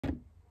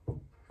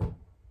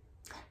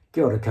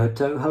Kia ora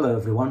koutou. Hello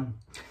everyone.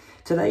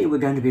 Today we're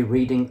going to be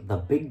reading The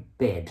Big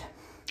Bed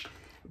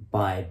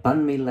by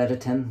Bunmi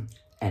Laditan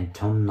and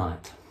Tom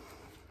Knight.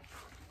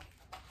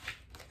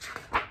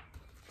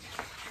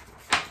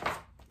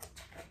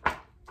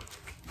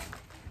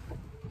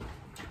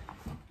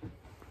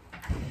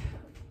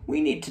 We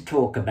need to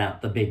talk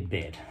about the big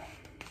bed.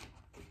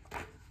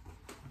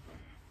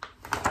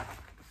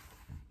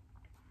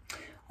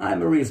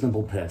 I'm a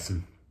reasonable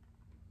person.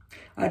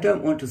 I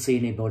don't want to see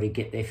anybody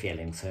get their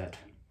feelings hurt.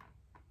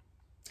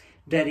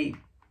 Daddy,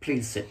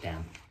 please sit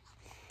down.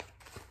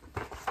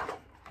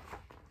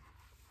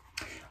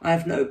 I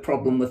have no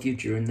problem with you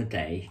during the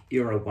day.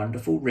 You're a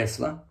wonderful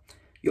wrestler.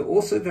 You're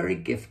also very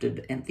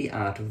gifted at the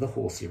art of the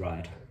horsey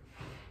ride.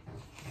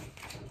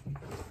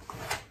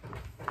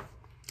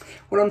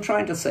 What I'm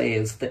trying to say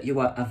is that you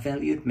are a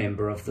valued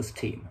member of this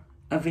team,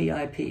 a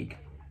VIP.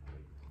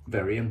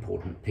 Very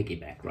important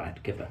piggyback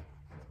ride giver.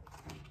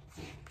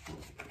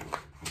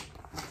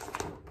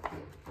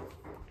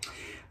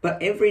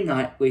 But every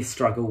night we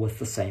struggle with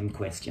the same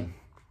question.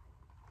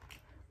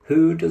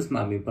 Who does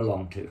Mummy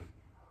belong to?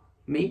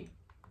 Me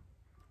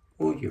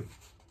or you?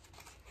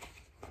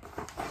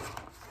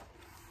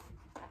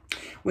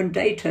 When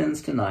day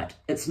turns to night,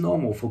 it's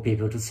normal for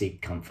people to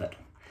seek comfort.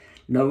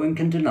 No one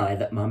can deny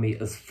that Mummy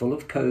is full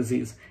of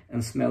cozies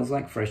and smells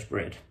like fresh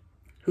bread.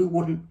 Who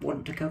wouldn't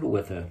want to cuddle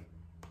with her?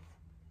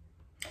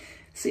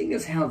 Seeing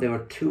as how there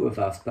are two of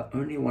us but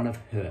only one of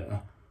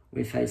her,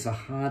 we face a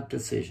hard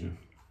decision.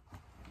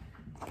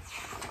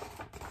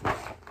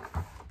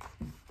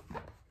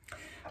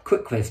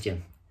 Quick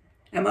question.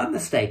 Am I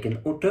mistaken,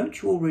 or don't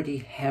you already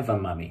have a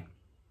mummy?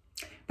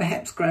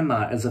 Perhaps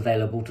Grandma is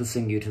available to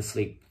sing you to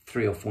sleep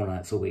 3 or 4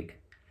 nights a week.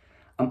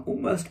 I'm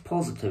almost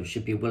positive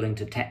she'd be willing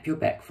to tap your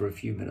back for a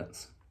few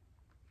minutes.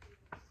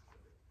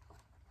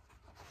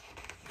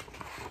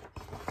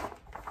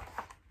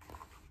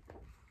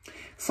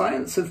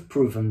 Science has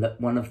proven that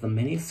one of the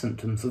many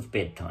symptoms of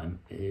bedtime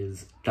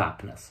is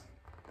darkness.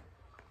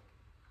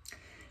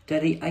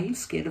 Daddy, are you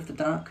scared of the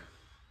dark?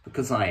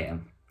 Because I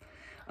am.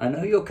 I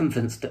know you're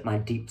convinced that my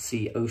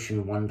deep-sea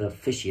ocean wonder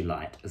fishy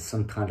light is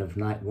some kind of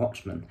night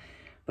watchman,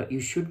 but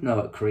you should know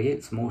it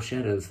creates more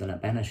shadows than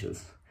it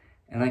banishes,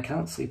 and I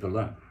can't sleep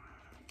alone.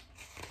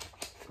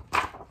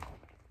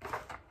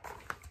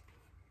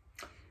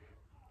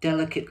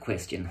 Delicate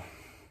question.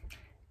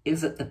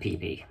 Is it the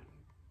pee-pee?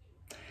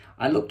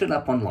 I looked it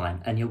up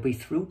online, and you'll be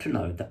thrilled to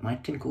know that my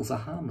tinkles are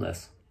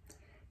harmless.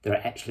 There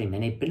are actually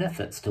many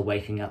benefits to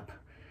waking up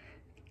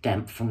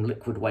damp from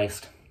liquid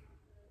waste.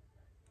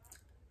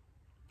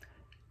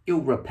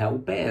 You'll repel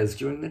bears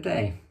during the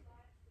day.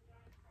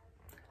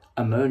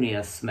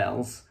 Ammonia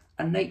smells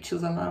are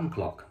nature's alarm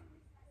clock.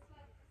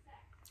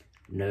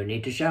 No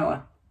need to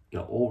shower,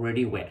 you're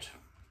already wet.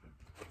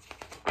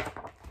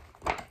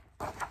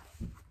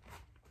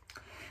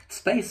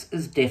 Space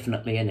is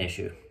definitely an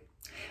issue.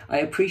 I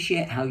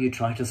appreciate how you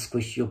try to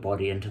squish your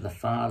body into the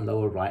far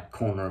lower right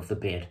corner of the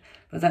bed,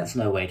 but that's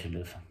no way to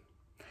live.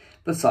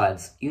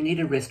 Besides, you need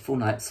a restful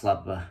night's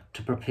slumber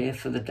to prepare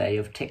for the day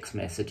of text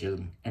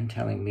messaging and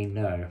telling me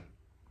no.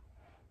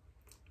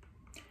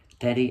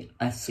 Daddy,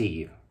 I see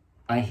you.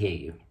 I hear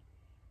you.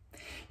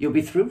 You'll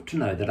be thrilled to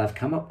know that I've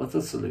come up with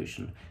a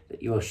solution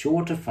that you are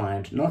sure to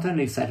find not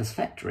only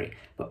satisfactory,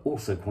 but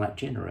also quite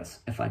generous,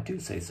 if I do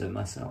say so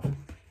myself.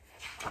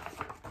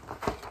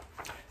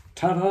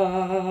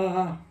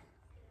 Ta-da!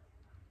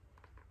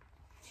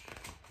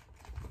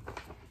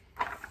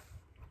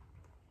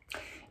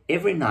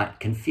 Every night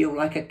can feel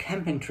like a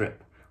camping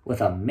trip with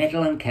a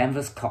metal and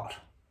canvas cot.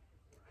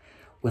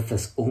 With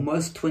this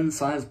almost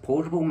twin-sized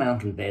portable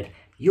mountain bed,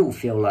 you'll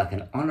feel like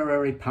an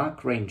honorary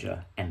park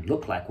ranger and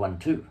look like one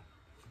too.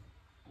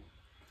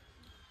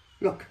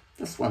 Look,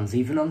 this one's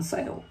even on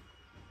sale.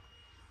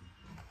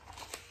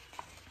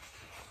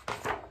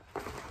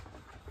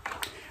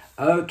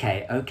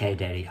 Okay,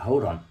 Daddy,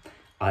 hold on.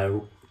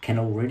 I can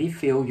already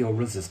feel your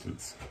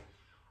resistance.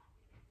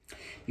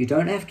 You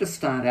don't have to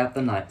start out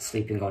the night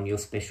sleeping on your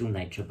special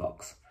nature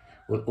box.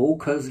 We'll all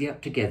cozy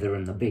up together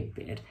in the big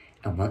bed,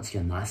 and once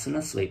you're nice and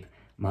asleep,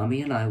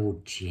 Mummy and I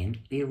will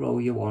gently roll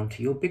you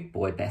onto your big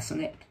boy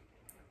bassinet.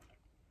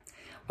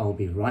 It'll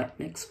be right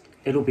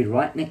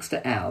next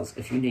to ours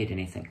if you need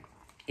anything.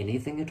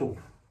 Anything at all.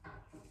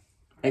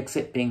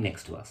 Except being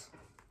next to us.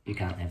 You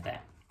can't have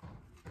that.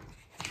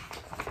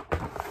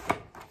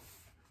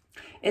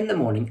 In the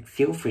morning,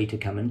 feel free to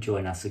come and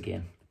join us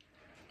again.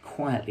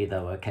 Quietly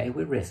though, okay?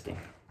 We're resting.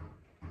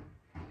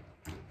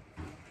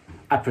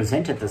 I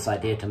presented this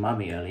idea to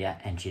Mummy earlier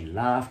and she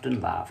laughed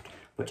and laughed,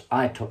 which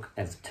I took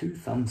as 2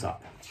 thumbs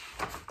up.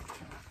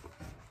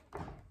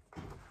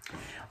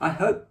 I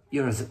hope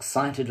you're as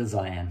excited as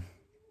I am.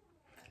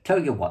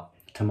 Tell you what,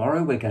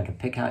 tomorrow we're going to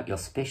pick out your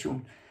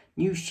special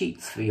new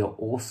sheets for your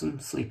awesome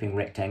sleeping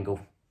rectangle.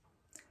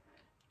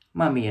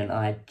 Mummy and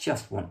I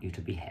just want you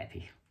to be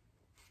happy.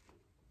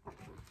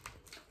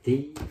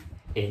 The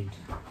end.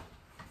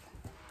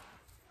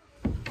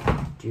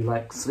 Do you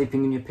like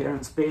sleeping in your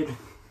parents' bed?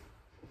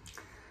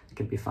 It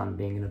can be fun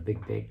being in a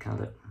big bed,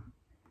 can't it?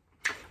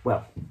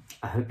 Well,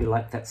 I hope you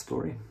liked that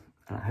story,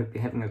 and I hope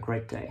you're having a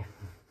great day.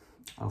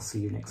 I'll see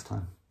you next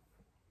time.